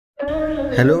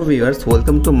Hello viewers,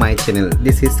 welcome to my channel.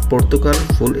 This is Portugal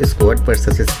full squad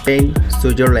versus Spain,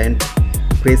 Switzerland,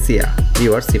 Croatia.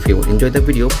 Viewers, if you enjoy the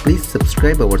video, please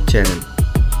subscribe our channel.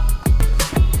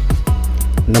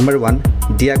 Number 1.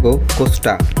 Diego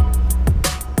Costa.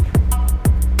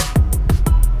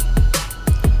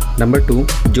 Number 2.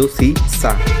 Josie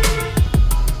Sa.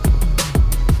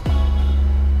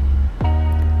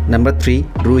 Number 3.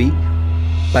 Rui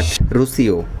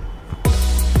Patricio.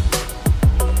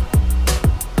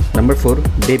 Number 4.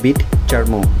 David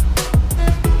Charmo.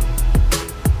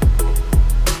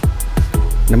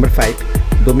 Number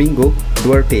 5. Domingo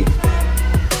Duarte.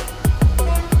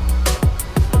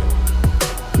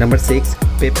 Number 6.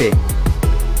 Pepe.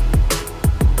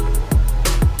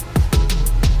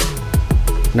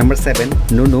 Number 7.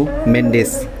 Nuno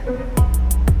Mendes.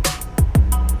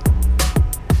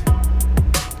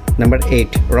 Number 8.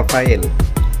 Rafael.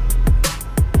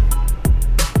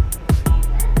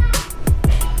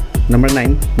 Number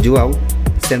 9. Joao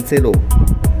Cancelo.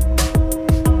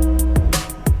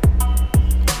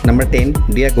 Number 10.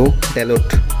 Diego Dalot.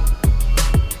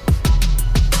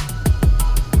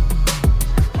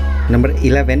 Number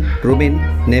 11. Ruben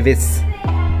Neves.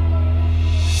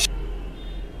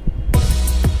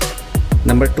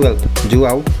 Number 12.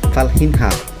 Joao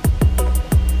Falhinha.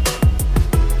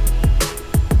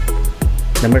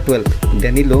 Number 12.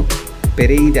 Danilo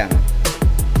Pereira.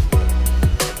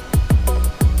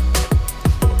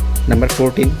 Number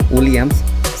 14. Williams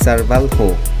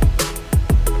Carvalho.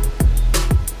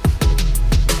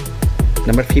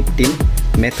 Number 15.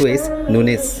 Matheus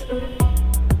Nunes.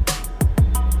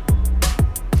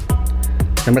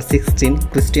 Number 16.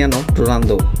 Cristiano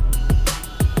Ronaldo.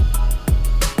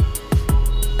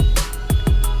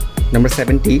 Number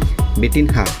 70.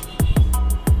 Vitinha.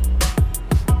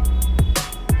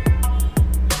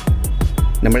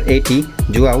 Number 80.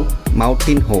 Joao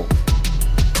Moutinho.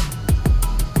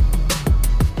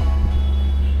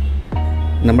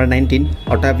 Number 19.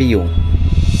 Otavio.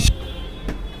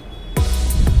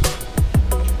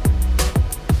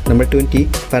 Number 20.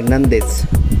 Fernandez.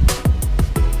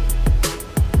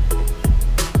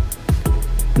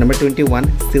 Number 21.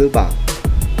 Silva.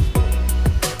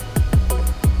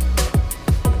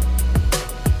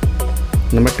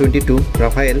 Number 22.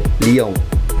 Rafael Leão.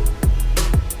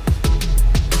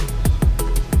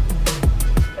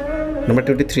 Number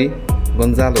 23.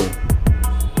 Gonzalo.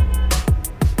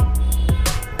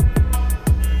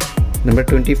 Number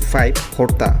 25.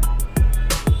 Horta.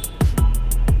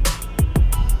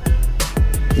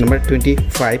 Number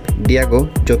 25. Diego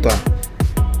Jota.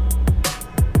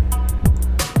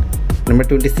 Number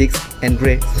 26.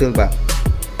 Andre Silva.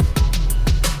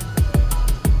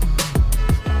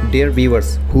 Dear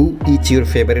viewers, who is your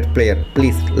favorite player?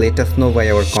 Please let us know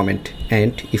by our comment.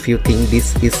 And if you think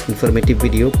this is informative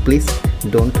video, please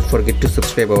don't forget to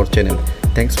subscribe our channel.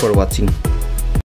 Thanks for watching.